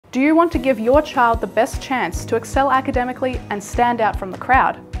Do you want to give your child the best chance to excel academically and stand out from the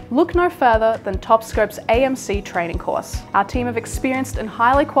crowd? Look no further than TopScope's AMC training course. Our team of experienced and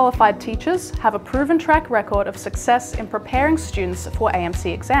highly qualified teachers have a proven track record of success in preparing students for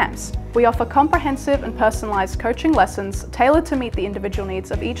AMC exams. We offer comprehensive and personalised coaching lessons tailored to meet the individual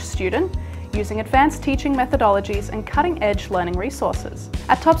needs of each student, using advanced teaching methodologies and cutting-edge learning resources.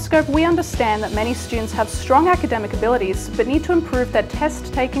 At TopScope, we understand that many students have strong academic abilities but need to improve their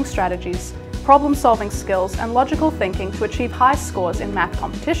test-taking strategies, problem-solving skills and logical thinking to achieve high scores in math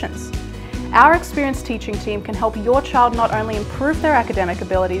competitions. Our experienced teaching team can help your child not only improve their academic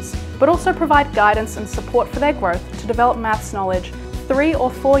abilities, but also provide guidance and support for their growth to develop maths knowledge 3 or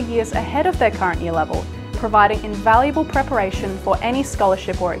 4 years ahead of their current year level, providing invaluable preparation for any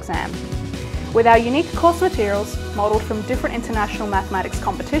scholarship or exam. With our unique course materials, modelled from different international mathematics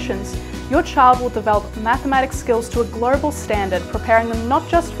competitions, your child will develop mathematics skills to a global standard, preparing them not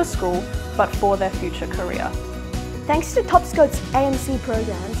just for school, but for their future career. Thanks to TopScope's AMC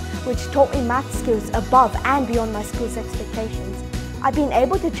programs, which taught me math skills above and beyond my school's expectations, I've been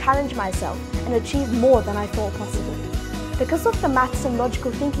able to challenge myself and achieve more than I thought possible. Because of the maths and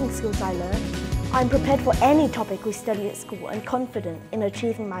logical thinking skills I learned, I'm prepared for any topic we study at school and confident in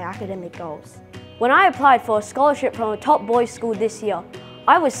achieving my academic goals. When I applied for a scholarship from a top boys' school this year,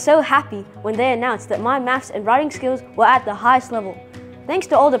 I was so happy when they announced that my maths and writing skills were at the highest level. Thanks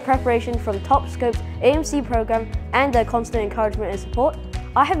to all the preparation from TopScope's AMC program and their constant encouragement and support,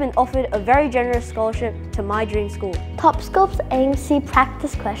 I have been offered a very generous scholarship to my dream school. TopScope's AMC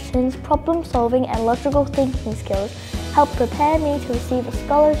practice questions, problem solving and logical thinking skills helped prepare me to receive a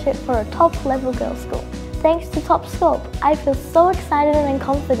scholarship for a top-level girls' school. Thanks to TopScope, I feel so excited and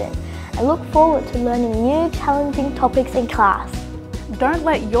confident and look forward to learning new, challenging topics in class. Don't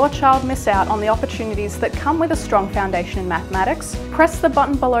let your child miss out on the opportunities that come with a strong foundation in mathematics. Press the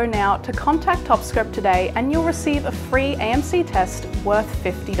button below now to contact TopScope today and you'll receive a free AMC test worth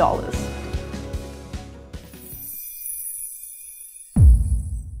 $50.